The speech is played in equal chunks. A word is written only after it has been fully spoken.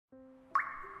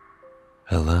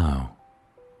Hello,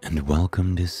 and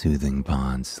welcome to Soothing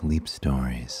Pod Sleep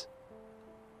Stories.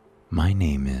 My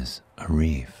name is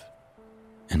Arif,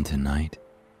 and tonight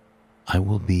I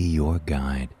will be your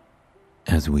guide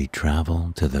as we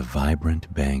travel to the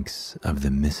vibrant banks of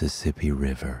the Mississippi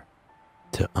River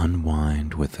to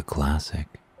unwind with the classic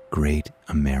great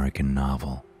American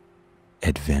novel,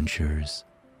 Adventures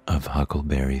of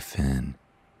Huckleberry Finn.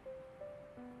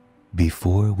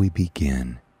 Before we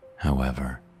begin,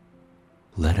 however,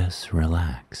 let us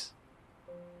relax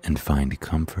and find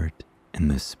comfort in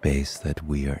the space that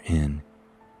we are in,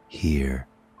 here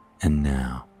and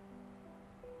now.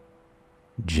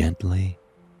 Gently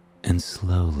and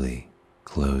slowly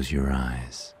close your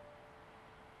eyes.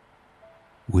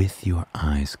 With your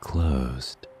eyes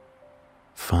closed,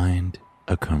 find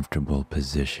a comfortable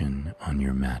position on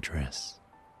your mattress.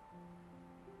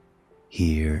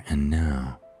 Here and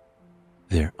now,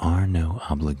 there are no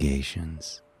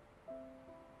obligations.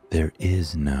 There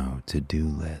is no to-do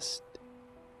list.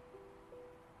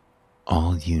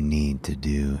 All you need to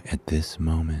do at this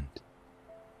moment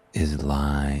is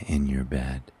lie in your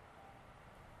bed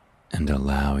and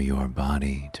allow your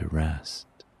body to rest.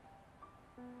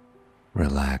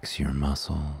 Relax your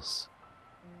muscles.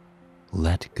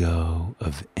 Let go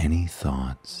of any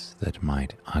thoughts that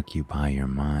might occupy your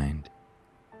mind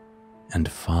and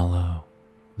follow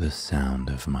the sound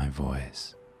of my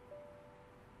voice.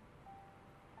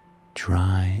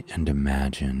 Try and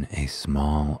imagine a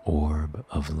small orb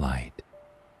of light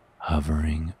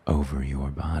hovering over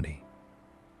your body.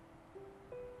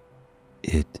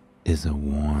 It is a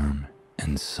warm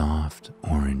and soft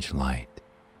orange light,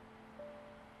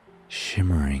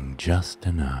 shimmering just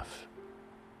enough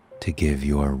to give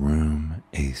your room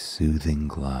a soothing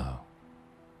glow.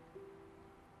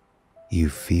 You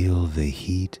feel the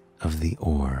heat of the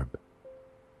orb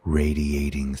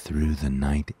radiating through the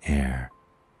night air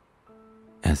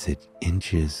as it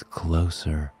inches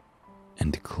closer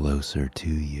and closer to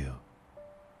you.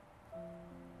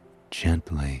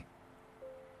 Gently,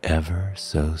 ever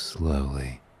so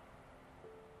slowly,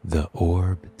 the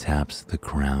orb taps the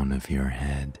crown of your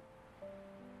head,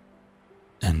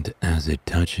 and as it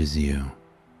touches you,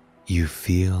 you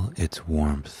feel its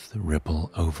warmth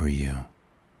ripple over you.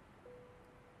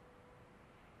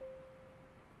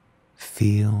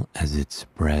 Feel as it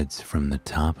spreads from the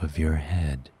top of your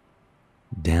head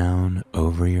down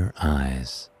over your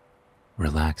eyes,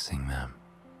 relaxing them.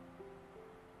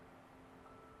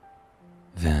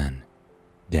 Then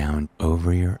down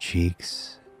over your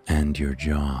cheeks and your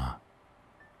jaw,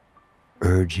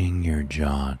 urging your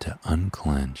jaw to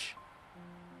unclench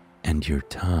and your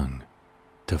tongue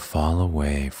to fall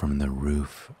away from the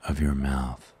roof of your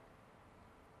mouth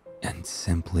and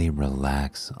simply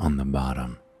relax on the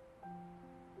bottom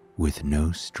with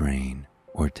no strain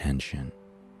or tension.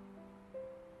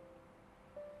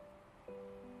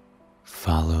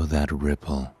 Follow that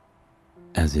ripple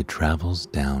as it travels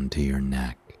down to your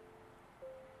neck.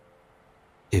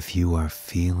 If you are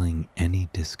feeling any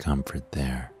discomfort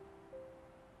there,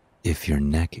 if your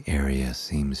neck area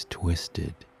seems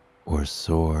twisted or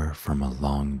sore from a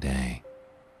long day,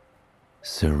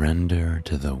 surrender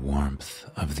to the warmth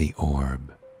of the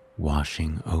orb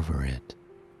washing over it.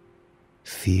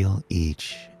 Feel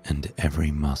each and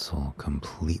every muscle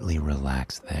completely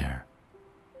relax there,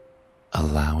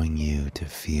 allowing you to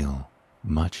feel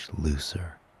much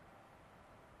looser.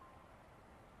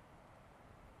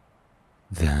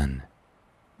 Then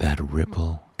that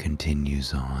ripple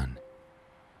continues on,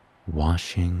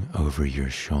 washing over your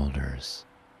shoulders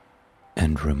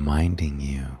and reminding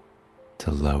you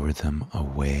to lower them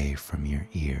away from your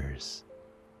ears,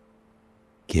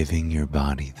 giving your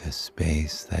body the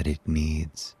space that it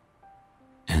needs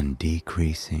and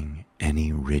decreasing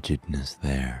any rigidness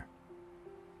there.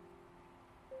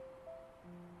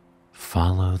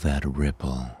 Follow that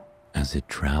ripple as it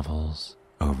travels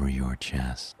over your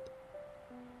chest.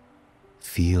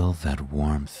 Feel that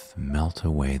warmth melt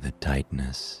away the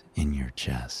tightness in your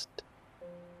chest.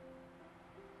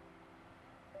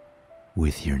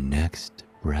 With your next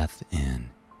breath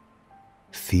in,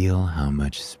 feel how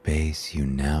much space you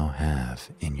now have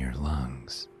in your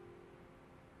lungs.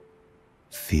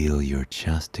 Feel your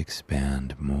chest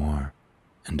expand more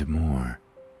and more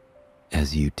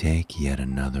as you take yet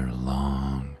another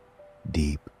long,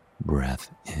 deep breath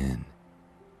in.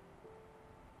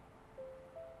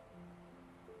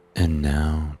 And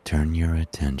now turn your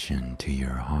attention to your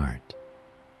heart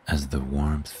as the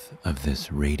warmth of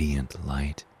this radiant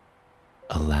light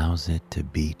allows it to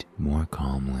beat more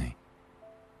calmly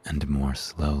and more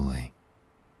slowly.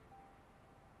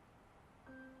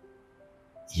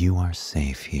 You are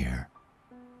safe here,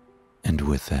 And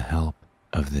with the help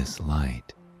of this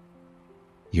light,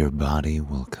 your body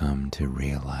will come to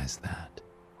realize that.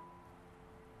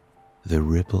 The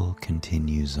ripple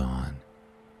continues on,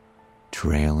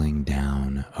 trailing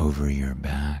down over your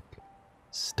back,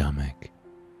 stomach,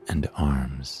 and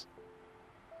arms.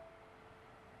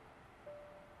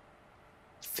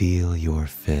 Feel your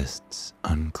fists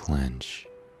unclench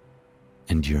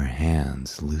and your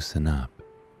hands loosen up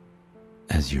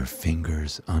as your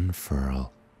fingers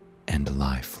unfurl and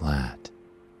lie flat,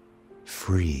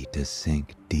 free to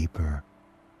sink deeper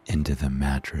into the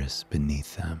mattress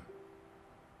beneath them.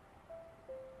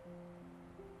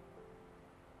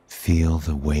 Feel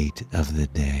the weight of the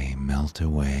day melt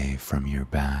away from your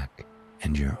back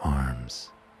and your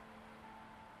arms,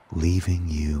 leaving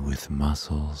you with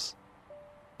muscles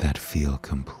that feel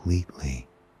completely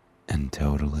and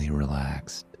totally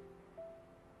relaxed.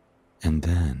 And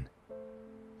then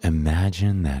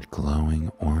imagine that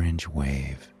glowing orange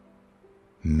wave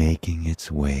making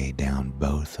its way down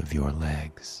both of your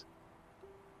legs.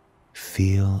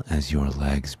 Feel as your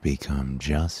legs become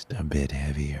just a bit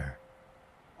heavier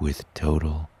with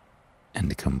total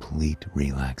and complete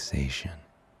relaxation.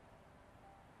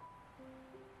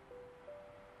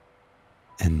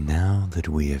 And now that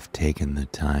we have taken the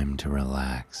time to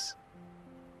relax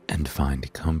and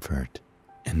find comfort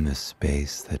in the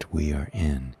space that we are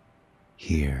in,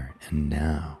 here and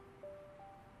now,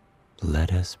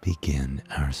 let us begin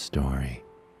our story.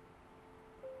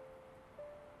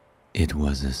 It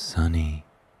was a sunny,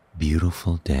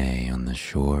 beautiful day on the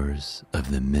shores of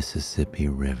the Mississippi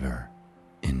River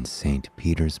in St.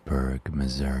 Petersburg,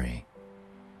 Missouri.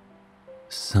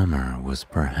 Summer was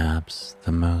perhaps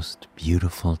the most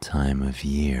beautiful time of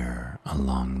year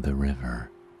along the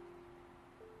river.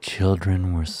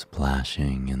 Children were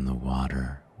splashing in the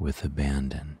water with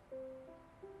abandon,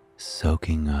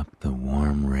 soaking up the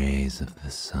warm rays of the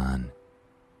sun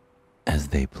as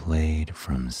they played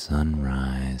from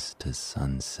sunrise to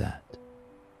sunset.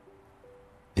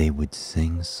 They would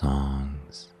sing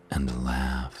songs and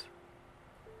laugh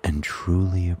and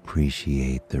truly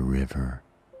appreciate the river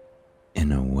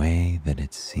in a way that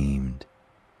it seemed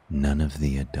none of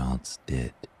the adults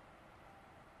did.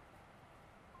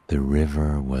 The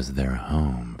river was their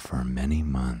home for many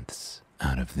months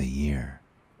out of the year.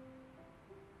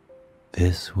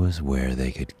 This was where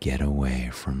they could get away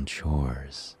from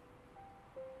chores,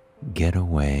 get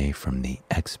away from the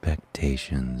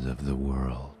expectations of the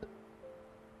world,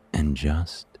 and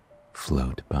just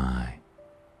float by,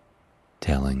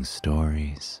 telling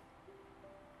stories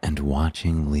and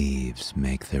watching leaves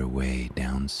make their way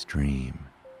downstream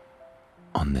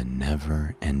on the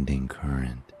never-ending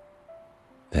current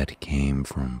that came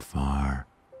from far,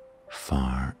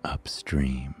 far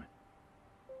upstream.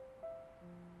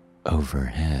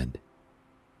 Overhead,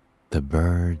 the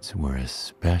birds were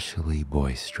especially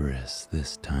boisterous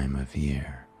this time of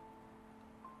year.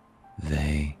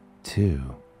 They,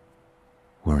 too,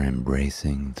 were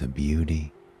embracing the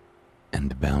beauty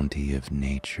and bounty of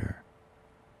nature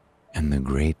and the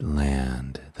great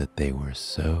land that they were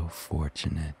so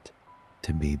fortunate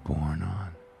to be born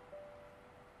on.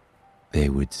 They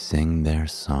would sing their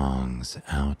songs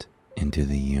out into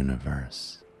the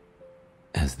universe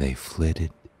as they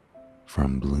flitted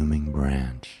from blooming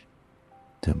branch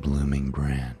to blooming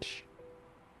branch.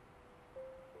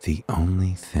 The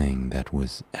only thing that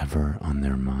was ever on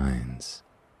their minds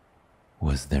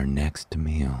was their next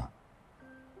meal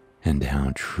and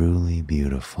how truly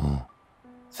beautiful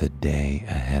the day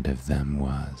ahead of them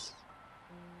was.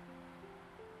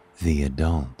 The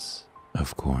adults,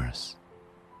 of course,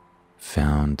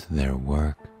 found their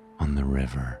work on the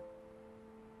river.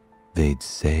 They'd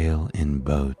sail in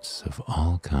boats of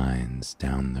all kinds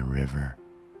down the river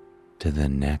to the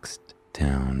next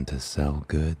town to sell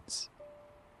goods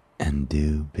and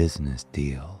do business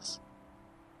deals.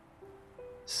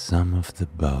 Some of the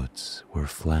boats were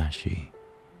flashy,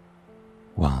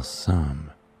 while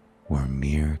some were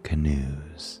mere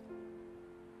canoes.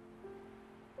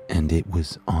 And it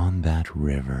was on that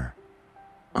river,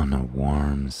 on a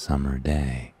warm summer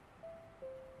day,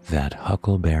 that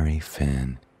Huckleberry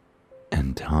Finn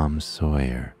and Tom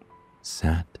Sawyer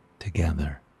sat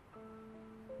together,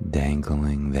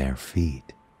 dangling their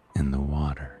feet in the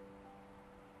water.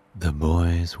 The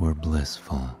boys were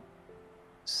blissful,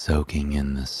 soaking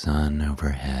in the sun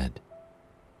overhead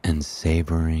and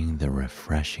savoring the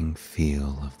refreshing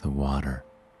feel of the water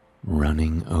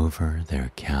running over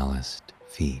their calloused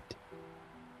feet.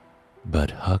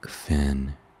 But Huck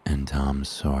Finn and Tom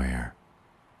Sawyer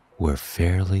were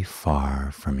fairly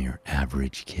far from your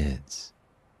average kids.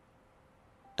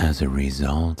 As a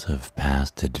result of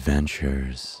past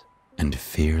adventures and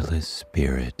fearless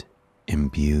spirit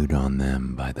imbued on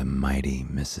them by the mighty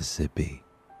Mississippi.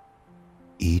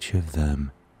 Each of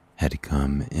them had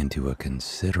come into a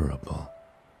considerable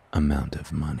amount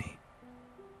of money,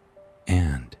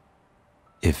 and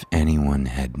if anyone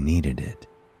had needed it,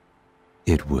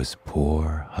 it was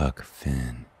poor Huck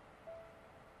Finn.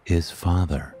 His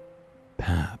father,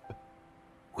 Pap,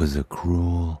 was a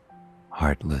cruel,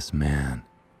 heartless man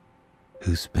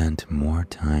who spent more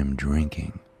time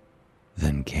drinking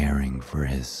than caring for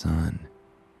his son.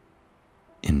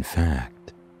 In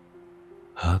fact,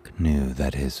 Huck knew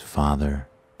that his father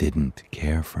didn't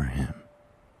care for him.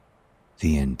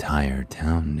 The entire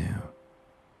town knew.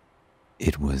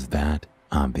 It was that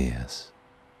obvious.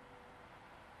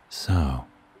 So,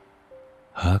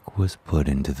 Huck was put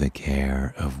into the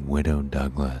care of Widow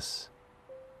Douglas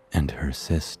and her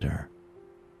sister,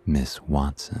 Miss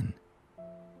Watson.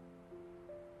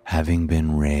 Having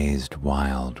been raised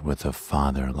wild with a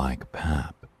father like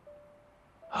Pap,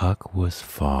 Huck was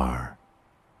far,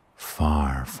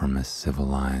 far from a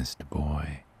civilized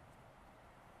boy.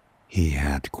 He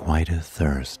had quite a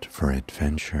thirst for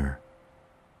adventure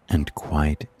and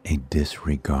quite a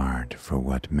disregard for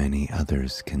what many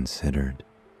others considered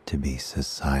to be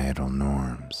societal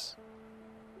norms.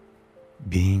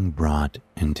 Being brought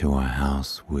into a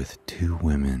house with two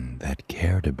women that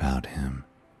cared about him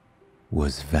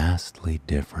was vastly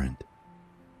different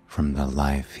from the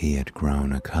life he had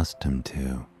grown accustomed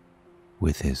to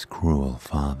with his cruel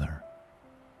father.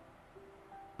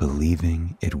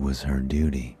 Believing it was her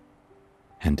duty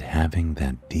and having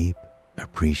that deep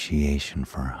appreciation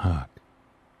for Huck,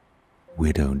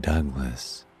 Widow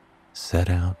Douglas set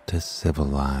out to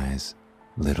civilize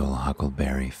little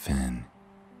Huckleberry Finn.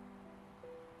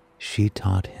 She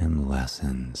taught him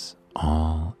lessons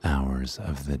all hours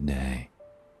of the day,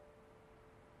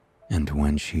 and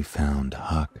when she found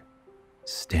Huck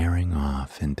staring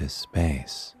off into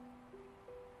space,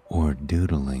 or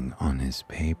doodling on his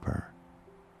paper,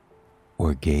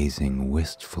 or gazing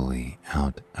wistfully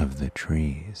out of the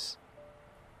trees,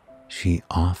 she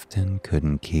often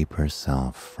couldn't keep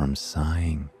herself from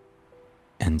sighing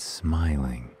and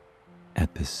smiling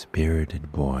at the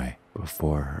spirited boy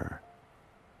before her.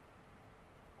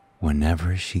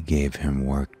 Whenever she gave him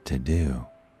work to do,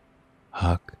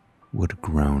 Huck would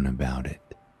groan about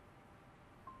it.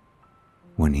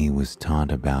 When he was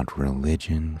taught about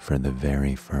religion for the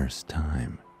very first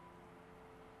time,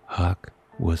 Huck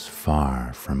was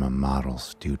far from a model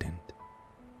student.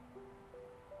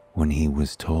 When he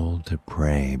was told to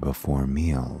pray before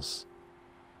meals,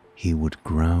 he would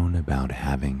groan about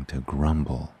having to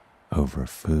grumble over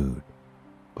food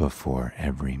before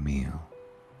every meal.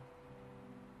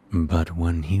 But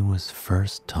when he was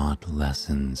first taught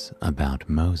lessons about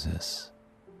Moses,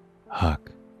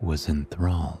 Huck was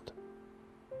enthralled.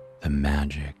 The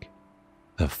magic,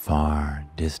 the far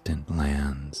distant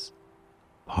lands,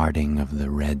 parting of the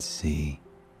Red Sea,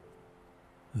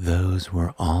 those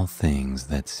were all things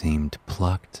that seemed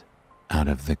plucked out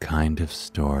of the kind of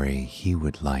story he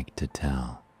would like to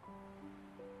tell.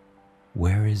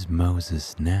 "Where is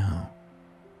Moses now?"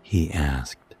 he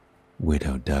asked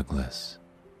Widow Douglas,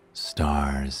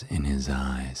 stars in his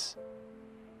eyes.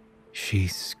 She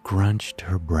scrunched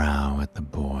her brow at the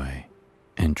boy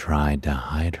and tried to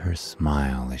hide her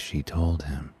smile as she told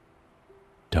him,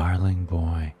 "Darling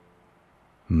boy,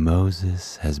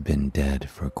 Moses has been dead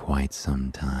for quite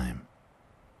some time."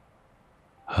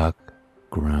 Huck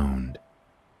groaned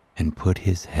and put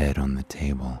his head on the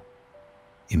table,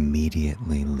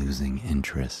 immediately losing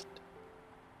interest.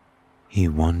 He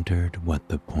wondered what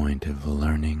the point of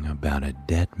learning about a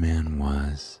dead man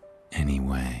was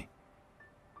anyway.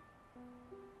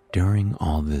 During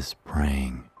all this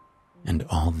praying and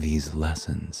all these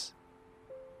lessons,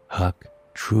 Huck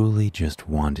truly just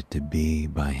wanted to be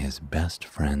by his best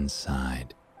friend's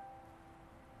side.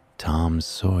 Tom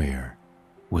Sawyer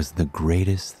was the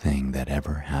greatest thing that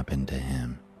ever happened to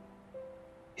him.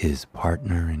 His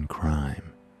partner in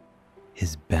crime,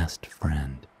 his best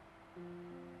friend.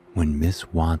 When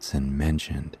Miss Watson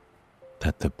mentioned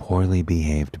that the poorly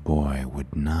behaved boy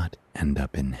would not end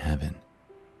up in heaven,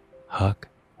 Huck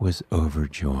was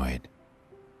overjoyed,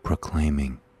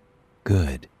 proclaiming,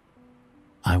 "Good,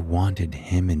 I wanted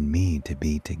him and me to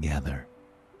be together."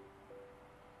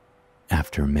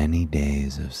 After many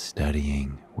days of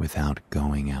studying without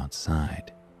going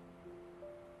outside,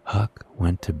 Huck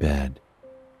went to bed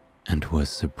and was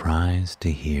surprised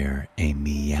to hear a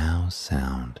meow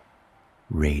sound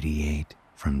radiate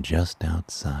from just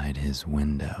outside his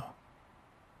window.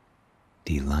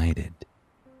 Delighted,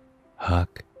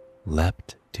 Huck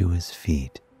leapt to his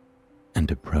feet and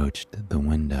approached the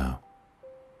window,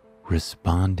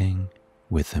 responding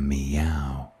with a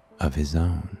meow of his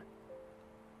own.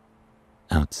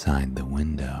 Outside the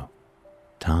window,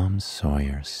 Tom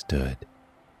Sawyer stood,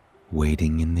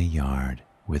 waiting in the yard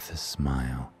with a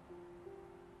smile.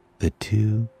 The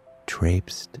two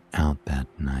traipsed out that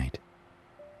night,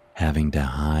 having to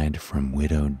hide from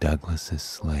Widow Douglas's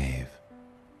slave,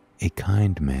 a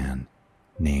kind man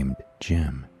named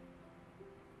Jim.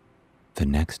 The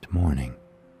next morning,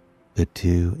 the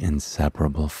two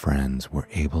inseparable friends were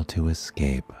able to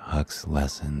escape Huck's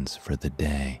lessons for the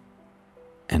day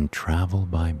and travel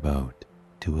by boat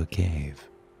to a cave.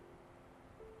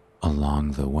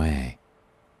 Along the way,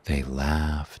 they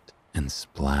laughed and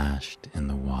splashed in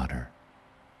the water,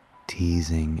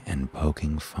 teasing and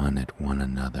poking fun at one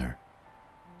another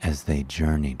as they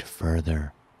journeyed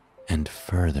further and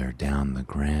further down the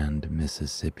grand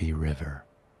Mississippi River.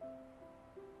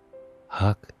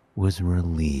 Huck was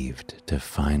relieved to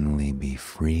finally be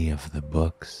free of the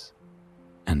books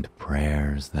and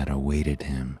prayers that awaited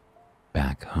him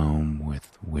back home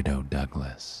with Widow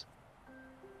Douglas.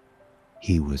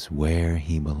 He was where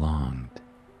he belonged,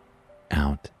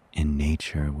 out in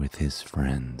nature with his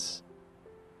friends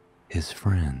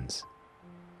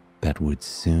that would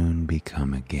soon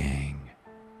become a gang.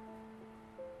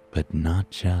 But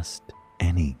not just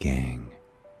any gang.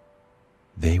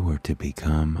 They were to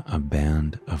become a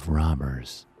band of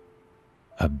robbers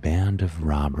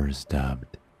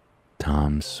dubbed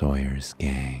Tom Sawyer's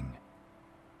Gang.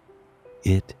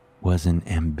 It was an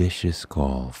ambitious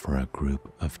goal for a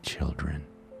group of children.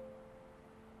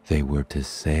 They were to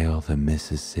sail the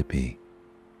Mississippi,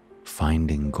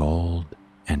 finding gold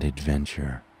and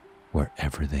adventure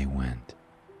wherever they went.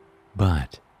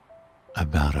 But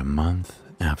about a month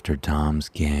after Tom's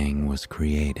gang was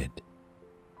created,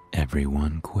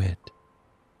 everyone quit.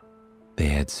 They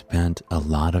had spent a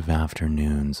lot of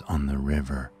afternoons on the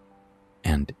river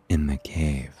and in the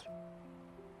cave,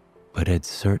 but had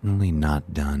certainly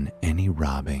not done any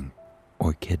robbing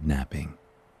or kidnapping,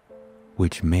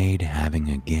 which made having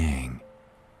a gang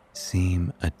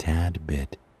seem a tad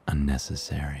bit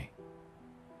unnecessary.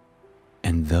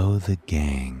 And though the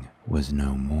gang was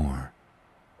no more,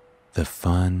 the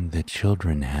fun the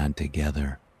children had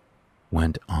together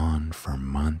went on for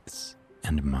months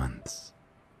and months.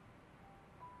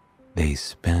 They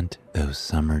spent those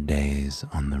summer days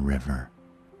on the river,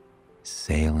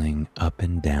 sailing up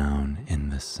and down in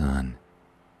the sun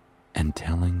and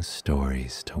telling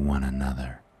stories to one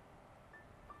another.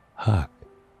 Huck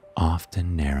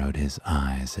often narrowed his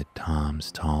eyes at Tom's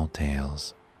tall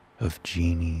tales of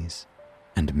genies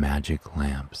and magic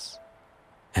lamps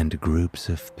and groups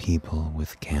of people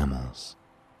with camels.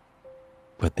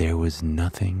 But there was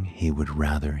nothing he would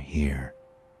rather hear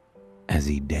as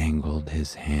he dangled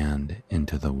his hand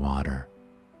into the water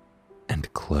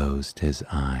and closed his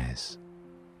eyes,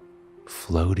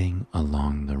 floating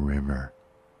along the river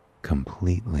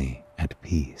completely at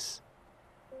peace.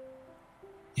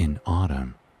 In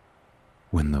autumn,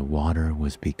 when the water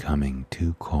was becoming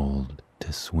too cold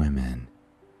to swim in,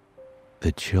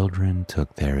 the children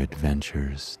took their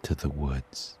adventures to the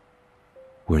woods,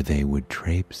 where they would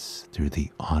traipse through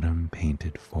the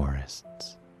autumn-painted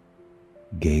forests,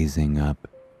 gazing up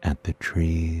at the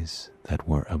trees that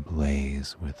were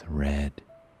ablaze with red,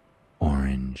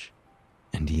 orange,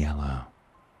 and yellow.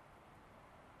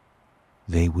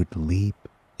 They would leap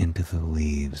into the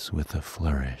leaves with a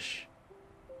flourish,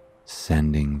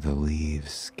 sending the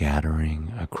leaves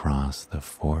scattering across the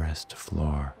forest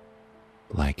floor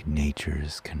like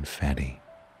nature's confetti.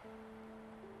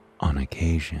 On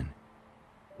occasion,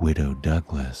 Widow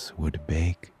Douglas would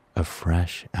bake a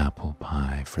fresh apple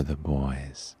pie for the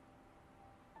boys,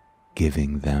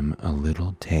 giving them a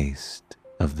little taste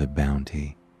of the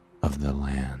bounty of the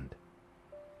land.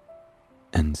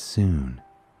 And soon,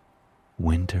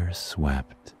 winter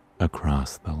swept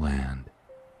across the land.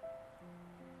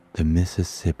 The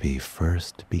Mississippi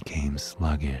first became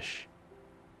sluggish,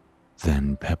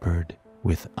 then peppered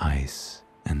with ice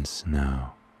and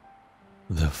snow.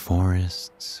 The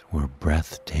forests were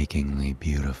breathtakingly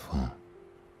beautiful.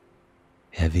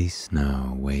 Heavy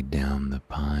snow weighed down the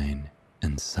pine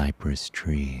and cypress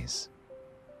trees,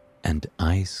 and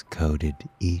ice coated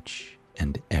each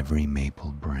and every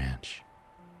maple branch,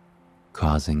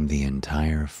 causing the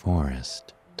entire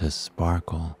forest to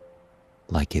sparkle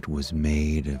like it was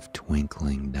made of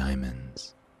twinkling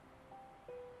diamonds.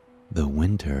 The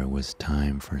winter was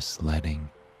time for sledding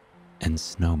and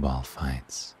snowball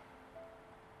fights,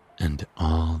 and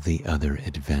all the other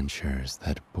adventures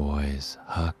that boys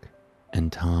Huck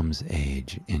and Tom's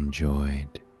age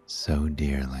enjoyed so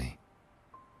dearly.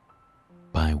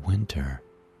 By winter,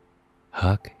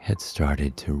 Huck had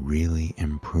started to really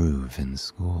improve in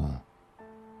school.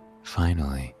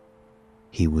 Finally,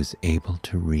 he was able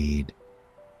to read,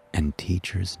 and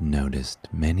teachers noticed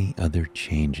many other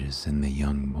changes in the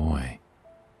young boy,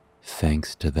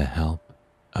 thanks to the help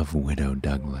of Widow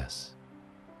Douglas.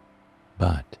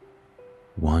 But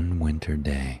one winter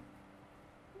day,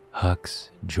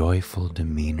 Huck's joyful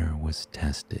demeanor was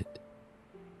tested.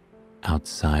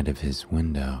 Outside of his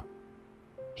window,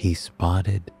 he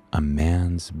spotted a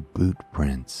man's boot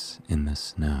prints in the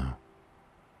snow,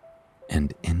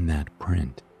 and in that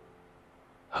print,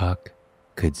 Huck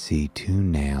could see 2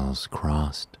 nails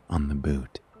crossed on the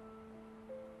boot,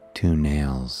 2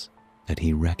 nails that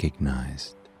he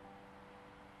recognized.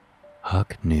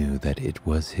 Huck knew that it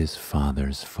was his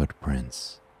father's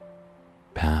footprints.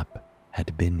 Pap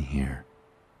had been here.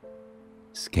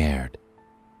 Scared,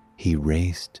 he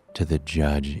raced to the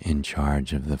judge in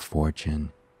charge of the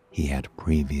fortune he had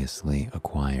previously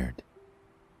acquired,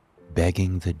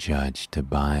 begging the judge to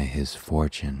buy his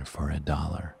fortune for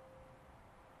 $1.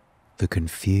 The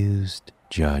confused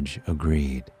judge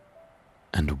agreed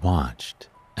and watched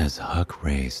as Huck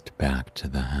raced back to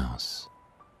the house.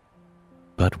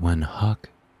 But when Huck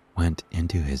went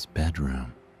into his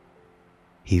bedroom,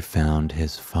 he found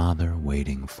his father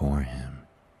waiting for him.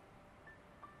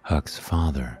 Huck's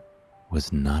father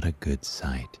was not a good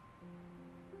sight.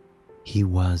 He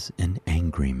was an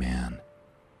angry man,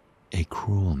 a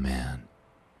cruel man.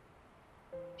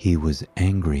 He was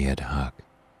angry at Huck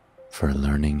for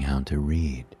learning how to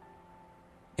read,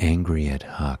 angry at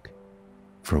Huck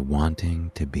for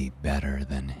wanting to be better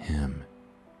than him.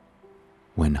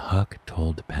 When Huck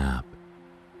told Pap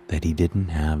that he didn't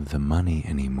have the money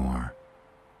anymore,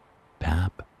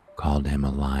 Pap called him a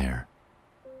liar.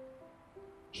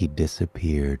 He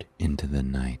disappeared into the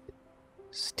night,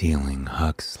 stealing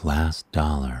Huck's last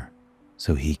dollar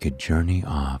so he could journey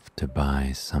off to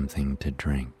buy something to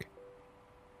drink.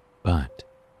 But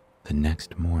the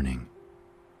next morning,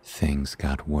 things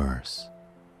got worse.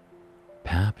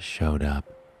 Pap showed up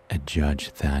at Judge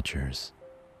Thatcher's,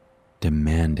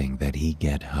 demanding that he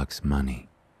get Huck's money.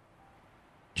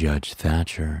 Judge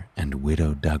Thatcher and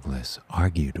Widow Douglas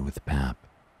argued with Pap,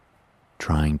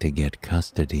 trying to get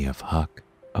custody of Huck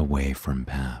away from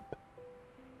Pap.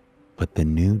 But the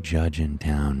new judge in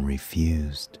town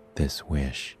refused this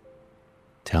wish,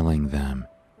 telling them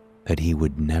that he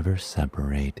would never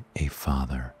separate a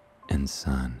father and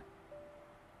son.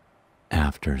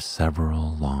 After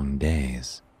several long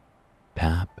days,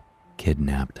 Pap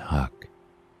kidnapped Huck,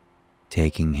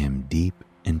 taking him deep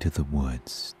into the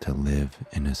woods to live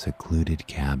in a secluded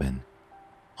cabin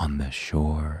on the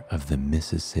shore of the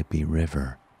Mississippi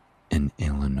River in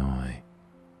Illinois.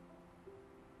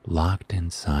 Locked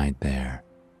inside there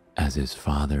as his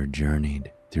father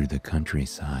journeyed through the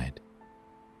countryside,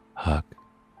 Huck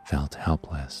felt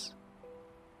helpless,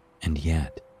 and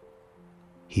yet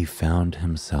he found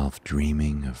himself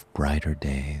dreaming of brighter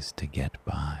days to get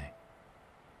by.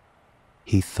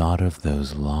 He thought of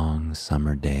those long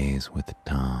summer days with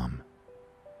Tom.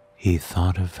 He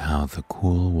thought of how the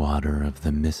cool water of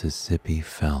the Mississippi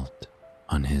felt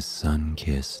on his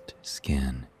sun-kissed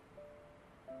skin.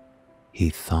 He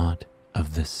thought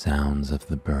of the sounds of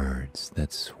the birds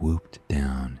that swooped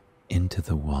down into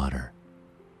the water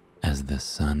as the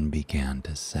sun began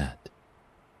to set.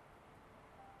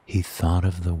 He thought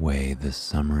of the way the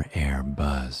summer air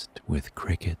buzzed with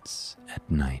crickets at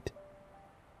night,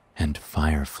 and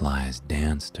fireflies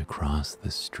danced across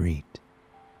the street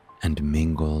and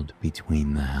mingled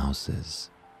between the houses,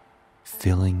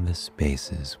 filling the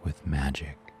spaces with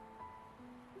magic.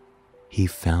 He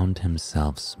found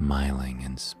himself smiling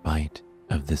in spite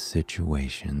of the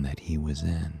situation that he was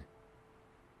in,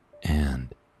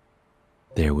 and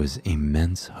there was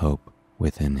immense hope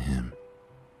within him.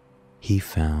 He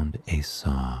found a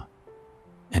saw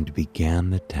and began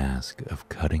the task of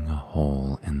cutting a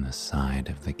hole in the side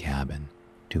of the cabin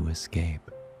to escape,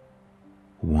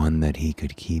 one that he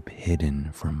could keep hidden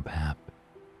from Pap.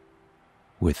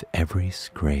 With every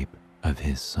scrape of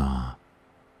his saw,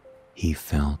 he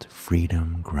felt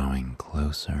freedom growing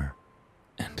closer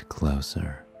and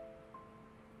closer.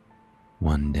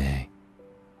 One day,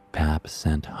 Pap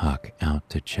sent Huck out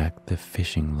to check the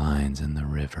fishing lines in the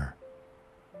river.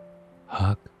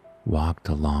 Huck walked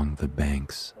along the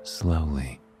banks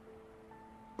slowly,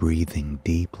 breathing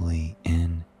deeply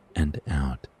in and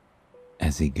out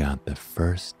as he got the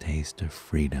first taste of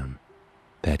freedom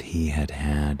that he had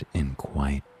had in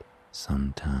quite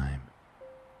some time.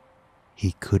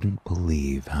 He couldn't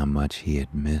believe how much he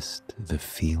had missed the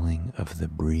feeling of the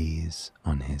breeze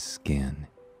on his skin.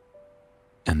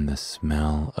 and the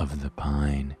smell of the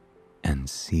pine and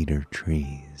cedar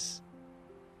trees.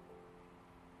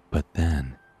 But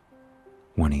then,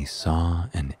 when he saw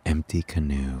an empty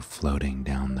canoe floating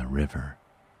down the river,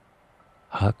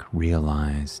 Huck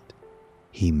realized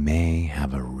he may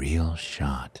have a real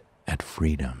shot at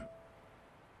freedom.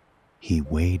 He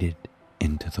waded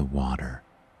into the water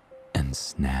and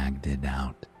snagged it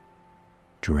out,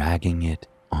 dragging it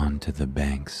onto the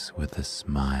banks with a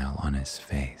smile on his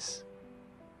face.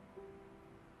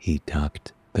 He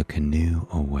tucked the canoe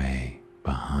away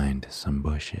behind some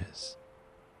bushes,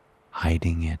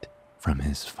 hiding it from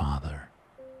his father.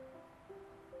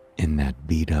 In that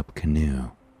beat-up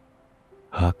canoe,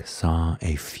 Huck saw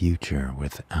a future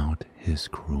without his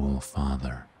cruel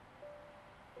father,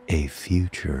 a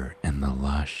future in the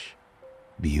lush,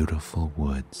 beautiful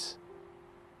woods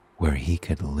where he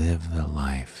could live the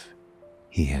life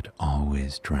he had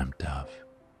always dreamt of.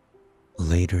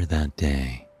 Later that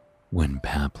day, when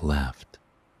Pap left,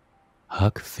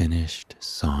 Huck finished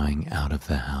sawing out of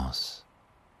the house.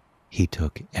 He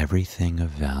took everything of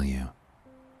value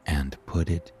and put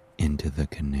it into the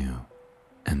canoe,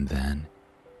 and then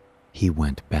he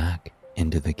went back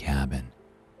into the cabin,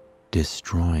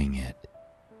 destroying it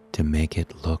to make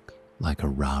it look like a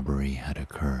robbery had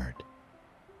occurred.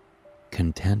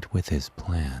 Content with his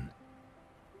plan,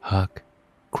 Huck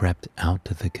crept out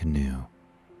to the canoe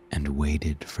and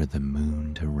waited for the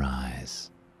moon to rise.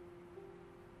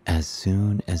 As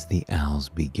soon as the owls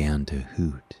began to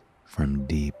hoot from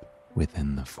deep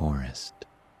within the forest,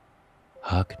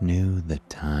 Huck knew the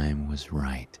time was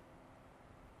right.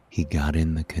 He got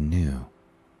in the canoe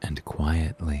and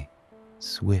quietly,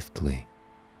 swiftly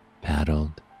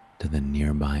paddled to the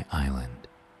nearby island,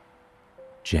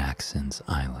 Jackson's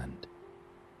Island.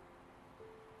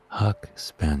 Huck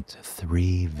spent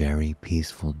 3 very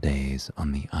peaceful days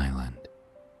on the island.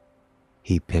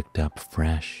 He picked up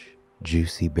fresh,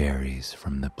 juicy berries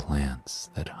from the plants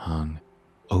that hung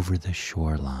over the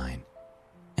shoreline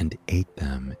and ate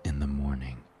them in the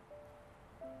morning.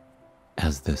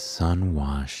 As the sun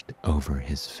washed over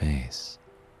his face,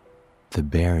 the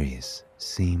berries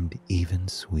seemed even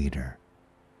sweeter.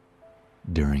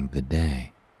 During the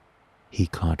day, he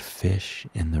caught fish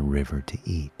in the river to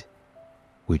eat,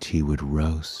 which he would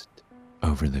roast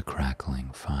over the crackling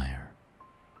fire.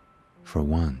 For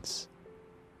once,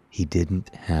 he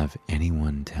didn't have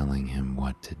anyone telling him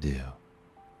what to do,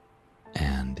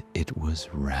 and it was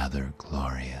rather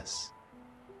glorious.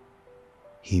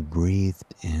 He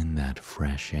breathed in that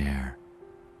fresh air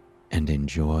and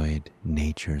enjoyed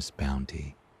nature's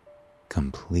bounty,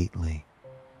 completely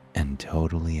and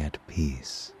totally at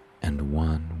peace and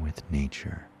one with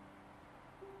nature.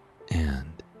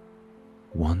 And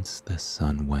once the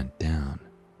sun went down,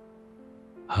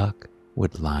 Huck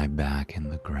would lie back in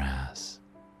the grass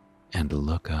and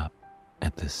look up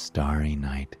at the starry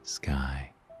night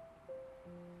sky.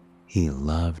 He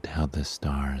loved how the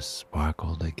stars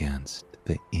sparkled against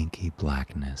the inky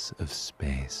blackness of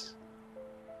space,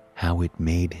 how it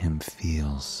made him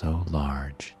feel so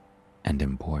large and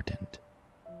important,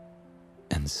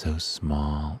 and so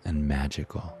small and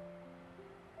magical,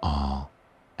 all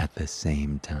at the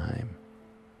same time.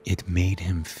 It made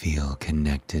him feel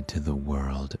connected to the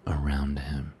world around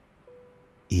him,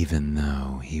 even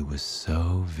though he was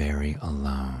so very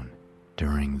alone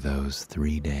during those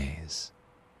 3 days.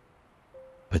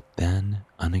 But then,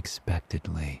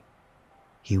 unexpectedly,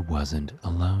 he wasn't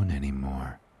alone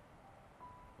anymore.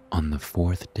 On the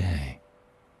 4th day,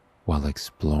 while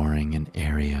exploring an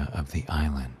area of the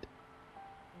island,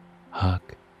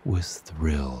 Huck was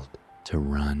thrilled to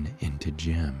run into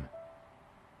Jim.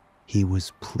 He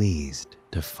was pleased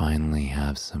to finally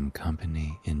have some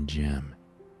company in Jim,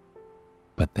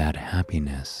 but that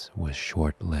happiness was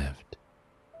short-lived.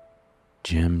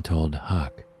 Jim told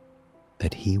Huck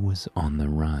that he was on the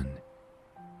run,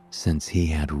 since he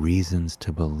had reasons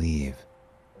to believe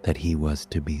that he was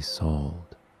to be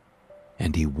sold,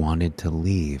 and he wanted to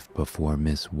leave before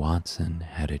Miss Watson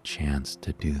had a chance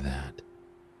to do that.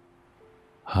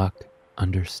 Huck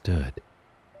understood,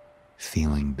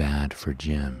 feeling bad for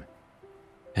Jim,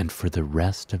 and for the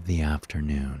rest of the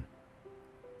afternoon,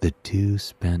 the two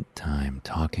spent time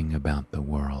talking about the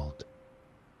world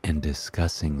and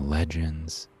discussing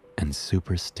legends and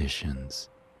superstitions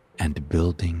and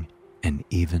building an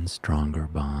even stronger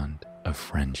bond of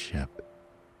friendship.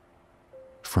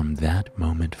 From that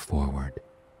moment forward,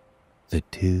 the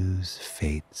two's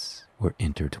fates were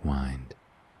intertwined.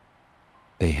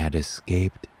 They had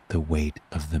escaped the weight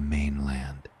of the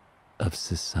mainland, of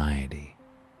society,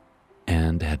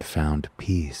 and had found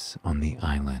peace on the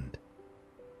island,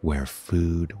 where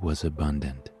food was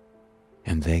abundant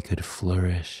and they could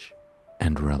flourish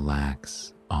and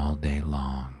relax all day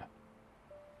long.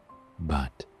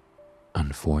 But,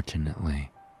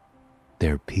 unfortunately,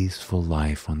 their peaceful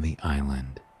life on the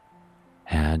island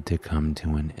had to come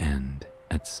to an end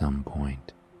at some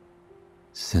point.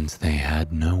 Since they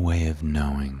had no way of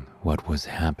knowing what was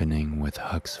happening with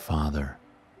Huck's father,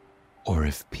 or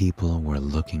if people were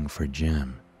looking for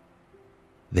Jim,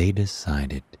 they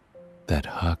decided that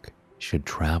Huck should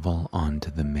travel onto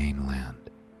the mainland.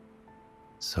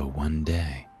 So one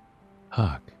day,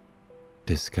 Huck,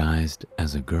 disguised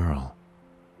as a girl,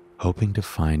 hoping to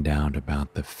find out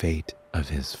about the fate of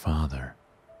his father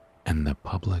and the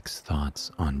public's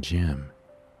thoughts on Jim,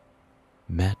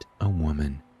 met a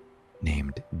woman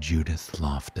named Judith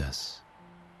Loftus,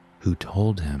 who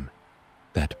told him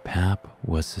that Pap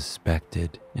was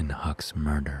suspected in Huck's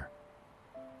murder,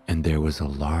 and there was a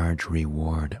large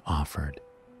reward offered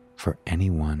for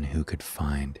anyone who could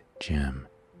find Jim.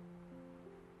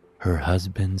 Her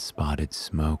husband spotted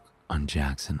smoke on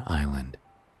Jackson Island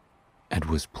and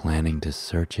was planning to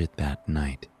search it that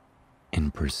night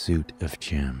in pursuit of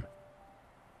Jim.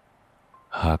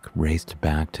 Huck raced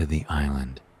back to the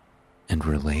island and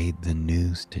relayed the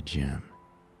news to Jim,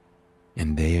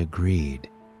 and they agreed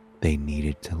they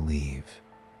needed to leave.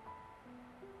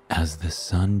 As the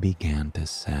sun began to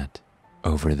set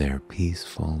over their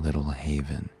peaceful little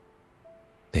haven,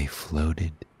 they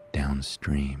floated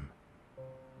downstream.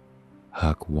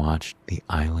 Huck watched the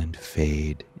island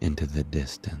fade into the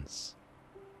distance.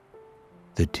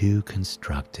 The two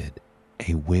constructed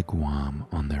a wigwam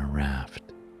on their raft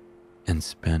and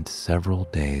spent several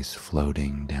days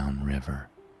floating downriver,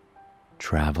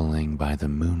 traveling by the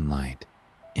moonlight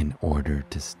in order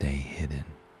to stay hidden.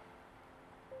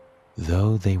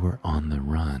 Though they were on the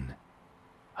run,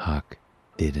 Huck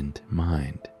didn't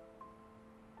mind.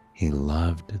 He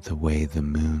loved the way the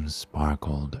moon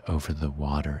sparkled over the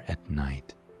water at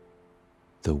night,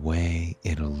 the way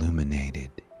it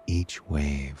illuminated each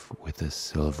wave with a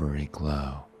silvery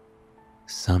glow.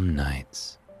 Some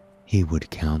nights, he would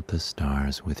count the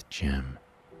stars with Jim,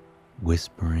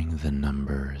 whispering the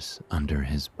numbers under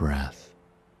his breath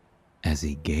as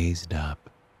he gazed up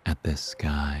at the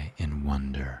sky in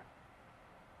wonder.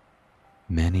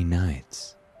 Many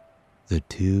nights, the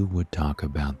two would talk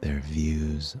about their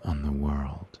views on the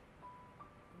world.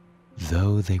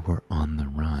 Though they were on the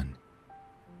run,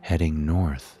 heading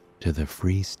north to the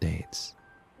Free States,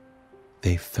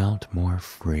 they felt more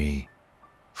free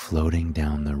floating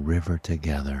down the river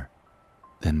together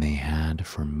than they had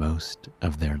for most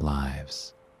of their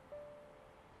lives.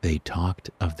 They talked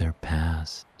of their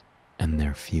past and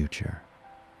their future.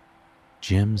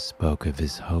 Jim spoke of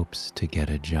his hopes to get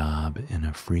a job in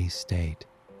a free state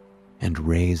and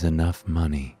raise enough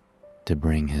money to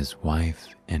bring his wife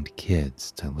and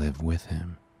kids to live with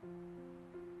him.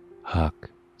 Huck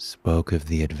spoke of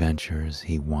the adventures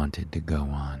he wanted to go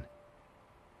on,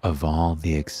 of all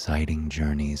the exciting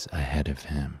journeys ahead of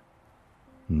him,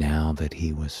 now that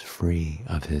he was free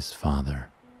of his father.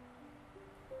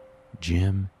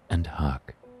 Jim and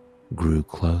Huck grew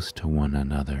close to one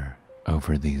another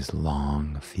over these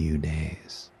long few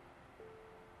days.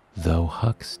 Though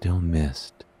Huck still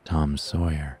missed Tom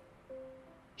Sawyer,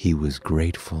 he was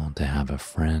grateful to have a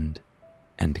friend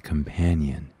and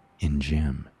companion in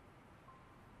Jim.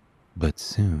 But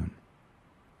soon,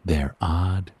 their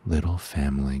odd little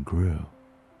family grew.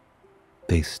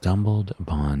 They stumbled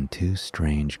upon two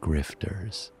strange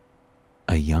grifters,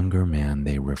 a younger man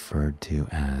they referred to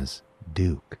as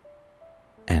Duke,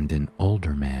 and an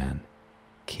older man,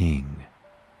 King.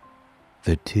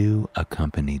 The two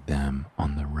accompanied them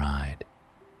on the ride,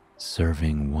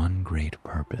 serving one great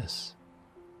purpose.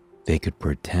 They could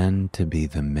pretend to be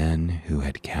the men who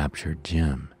had captured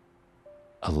Jim,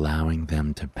 allowing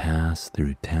them to pass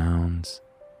through towns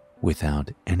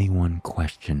without anyone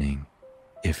questioning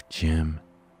if Jim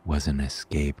was an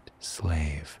escaped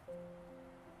slave.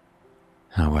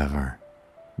 However,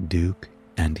 Duke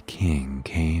and King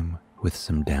came with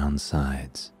some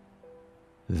downsides.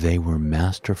 They were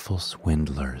masterful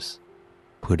swindlers,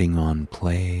 putting on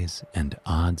plays and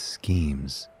odd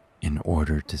schemes in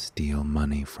order to steal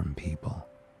money from people.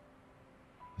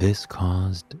 This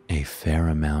caused a fair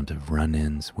amount of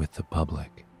run-ins with the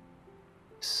public,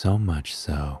 so much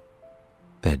so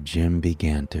that Jim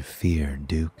began to fear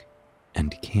Duke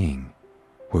and King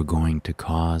were going to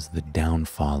cause the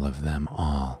downfall of them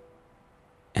all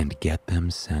and get them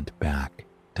sent back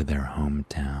to their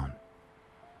hometown.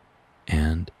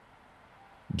 And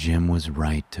Jim was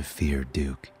right to fear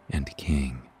Duke and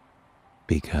King,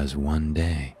 because one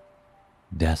day,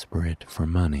 desperate for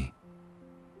money,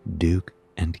 Duke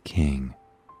and King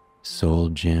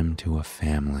sold Jim to a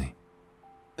family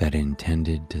that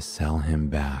intended to sell him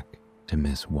back to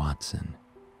Miss Watson.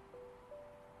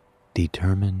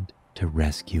 Determined to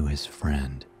rescue his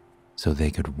friend so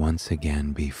they could once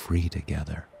again be free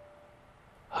together,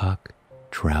 Huck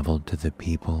traveled to the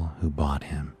people who bought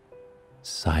him,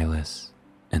 Silas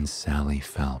and Sally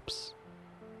Phelps.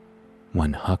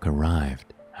 When Huck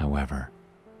arrived, however,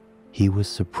 he was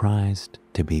surprised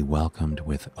to be welcomed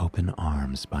with open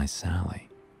arms by Sally.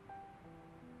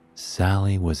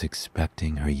 Sally was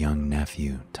expecting her young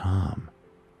nephew, Tom,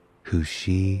 who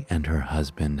she and her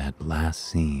husband had last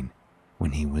seen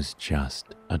when he was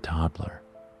just a toddler.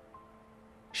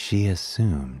 She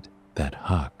assumed that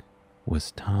Huck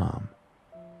was Tom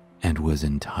and was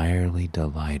entirely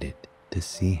delighted to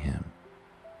see him.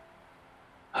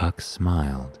 Huck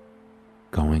smiled,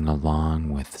 going along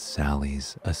with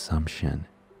Sally's assumption.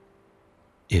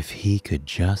 If he could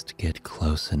just get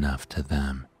close enough to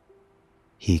them,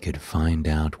 he could find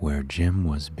out where Jim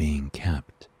was being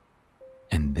kept,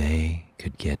 and they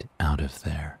could get out of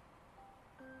there.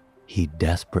 He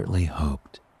desperately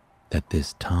hoped that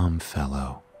this Tom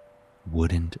fellow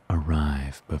wouldn't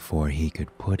arrive before he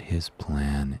could put his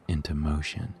plan into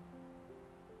motion.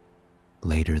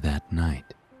 Later that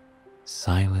night,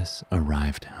 Silas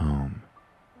arrived home.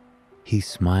 He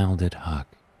smiled at Huck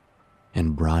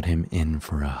and brought him in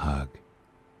for a hug,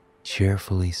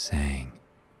 cheerfully saying,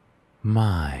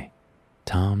 "My,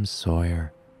 Tom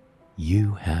Sawyer,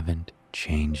 you haven't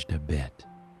changed a bit."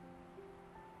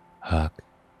 Huck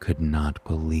could not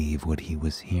believe what he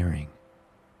was hearing.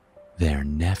 Their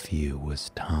nephew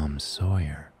was Tom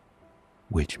Sawyer,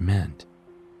 which meant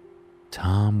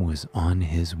Tom was on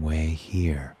his way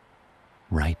here,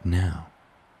 right now.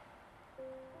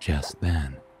 Just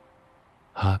then,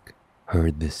 Huck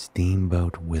heard the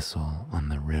steamboat whistle on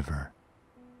the river.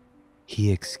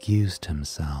 He excused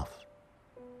himself,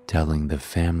 telling the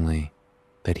family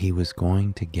that he was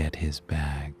going to get his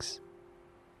bags.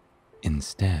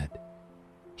 Instead,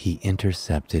 he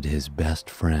intercepted his best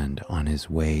friend on his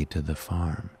way to the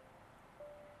farm.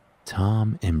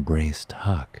 Tom embraced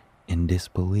Huck in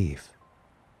disbelief,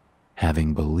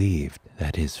 having believed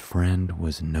that his friend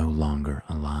was no longer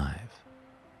alive.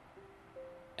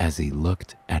 As he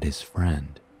looked at his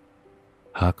friend,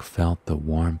 Huck felt the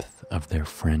warmth of their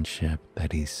friendship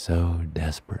that he so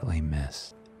desperately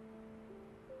missed.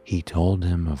 He told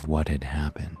him of what had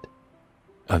happened,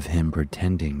 of him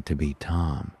pretending to be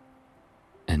Tom,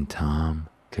 and Tom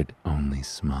could only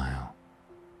smile.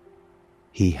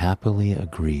 He happily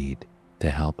agreed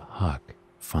to help Huck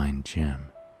find Jim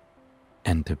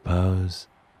and to pose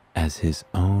as his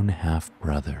own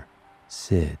half-brother,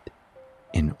 Sid,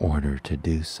 in order to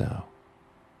do so.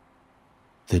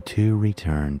 The two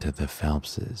returned to the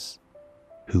Phelpses,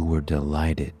 who were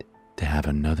delighted to have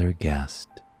another guest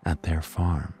at their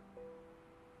farm.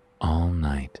 All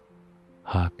night,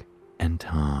 Huck and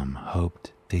Tom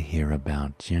hoped to hear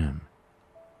about Jim,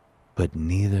 but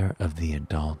neither of the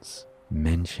adults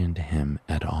mentioned him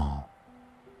at all.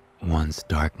 Once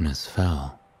darkness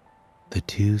fell, the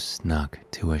two snuck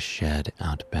to a shed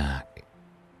out back,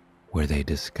 where they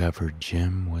discovered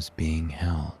Jim was being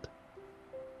held.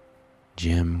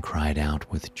 Jim cried out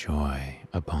with joy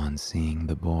upon seeing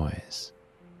the boys.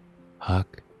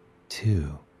 Huck,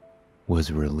 too,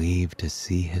 was relieved to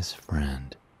see his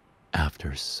friend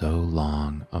after so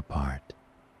long apart.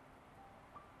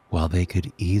 While they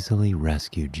could easily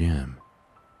rescue Jim,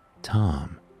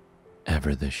 Tom,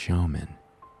 ever the showman,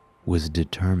 was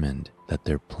determined that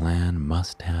their plan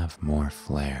must have more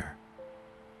flair.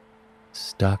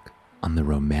 Stuck on the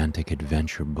romantic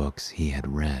adventure books he had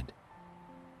read,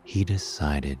 he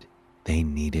decided they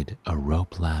needed a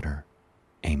rope ladder,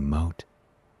 a moat,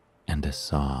 and a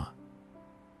saw.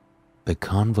 The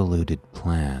convoluted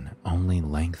plan only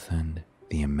lengthened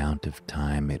the amount of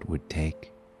time it would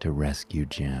take to rescue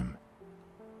Jim.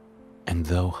 And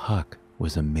though Huck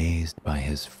was amazed by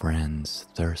his friend's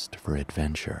thirst for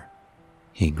adventure,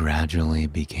 he gradually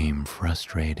became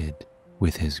frustrated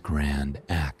with his grand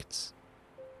acts.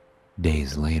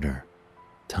 Days later,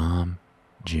 Tom,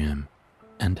 Jim,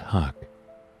 and Huck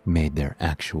made their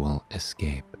actual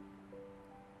escape.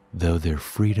 Though their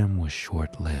freedom was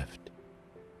short-lived,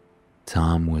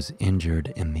 Tom was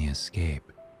injured in the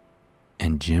escape,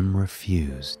 and Jim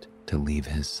refused to leave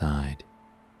his side,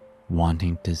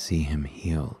 wanting to see him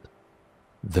healed,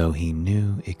 though he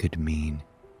knew it could mean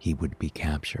he would be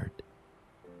captured.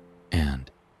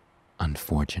 And,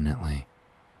 unfortunately,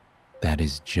 that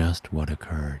is just what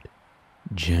occurred.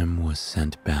 Jim was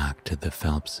sent back to the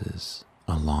Phelpses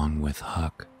along with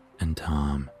Huck and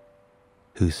Tom,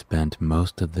 who spent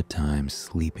most of the time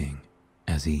sleeping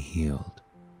as he healed.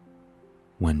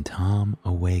 When Tom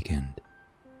awakened,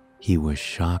 he was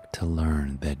shocked to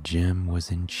learn that Jim was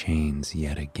in chains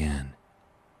yet again.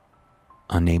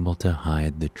 Unable to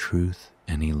hide the truth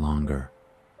any longer,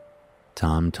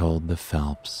 Tom told the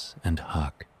Phelps and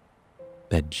Huck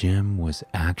that Jim was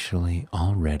actually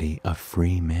already a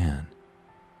free man.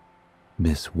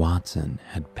 Miss Watson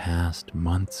had passed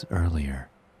months earlier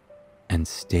and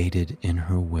stated in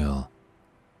her will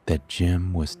that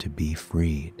Jim was to be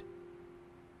freed.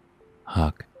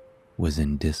 Huck was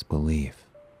in disbelief,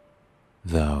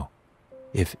 though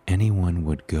if anyone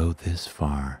would go this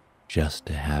far just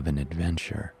to have an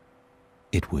adventure,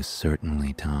 it was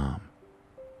certainly Tom.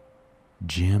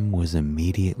 Jim was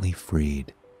immediately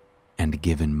freed and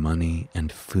given money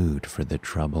and food for the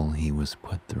trouble he was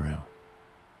put through.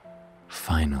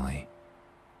 Finally,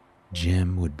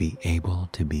 Jim would be able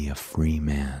to be a free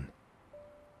man.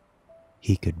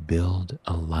 He could build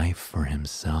a life for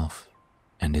himself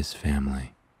and his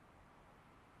family.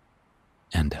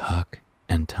 And Huck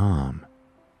and Tom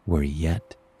were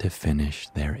yet to finish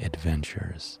their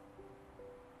adventures.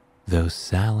 Though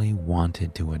Sally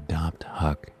wanted to adopt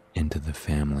Huck into the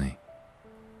family,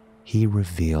 he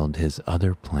revealed his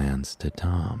other plans to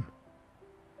Tom.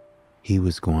 He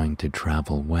was going to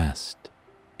travel west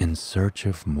in search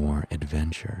of more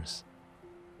adventures,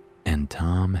 and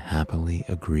Tom happily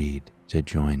agreed to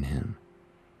join him.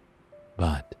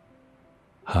 But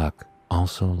Huck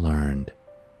also learned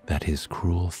that his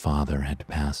cruel father had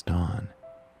passed on.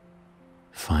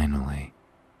 Finally,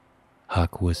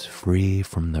 Huck was free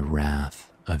from the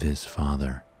wrath of his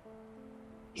father.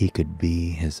 He could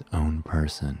be his own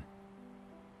person,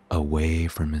 away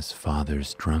from his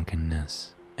father's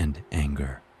drunkenness and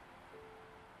anger.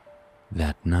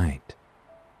 That night,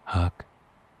 Huck,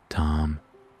 Tom,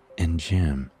 and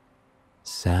Jim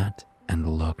sat and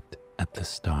looked at the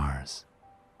stars.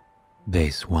 They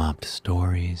swapped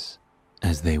stories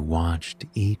as they watched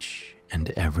each and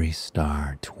every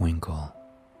star twinkle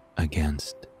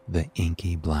against the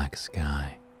inky black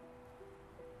sky.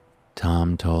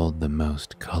 Tom told the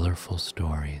most colorful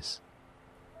stories,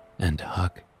 and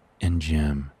Huck and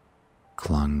Jim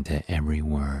clung to every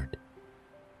word,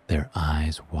 their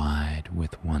eyes wide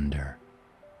with wonder.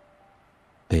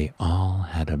 They all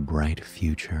had a bright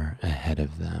future ahead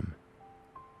of them,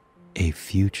 a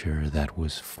future that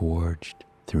was forged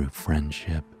through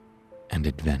friendship and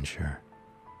adventure.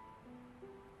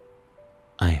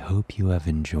 I hope you have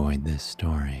enjoyed this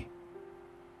story,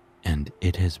 and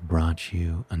it has brought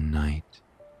you a night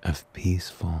of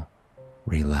peaceful,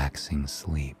 relaxing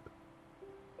sleep.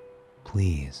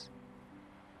 Please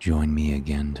join me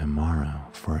again tomorrow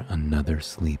for another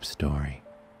sleep story.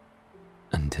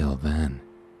 Until then,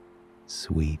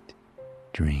 sweet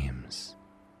dreams.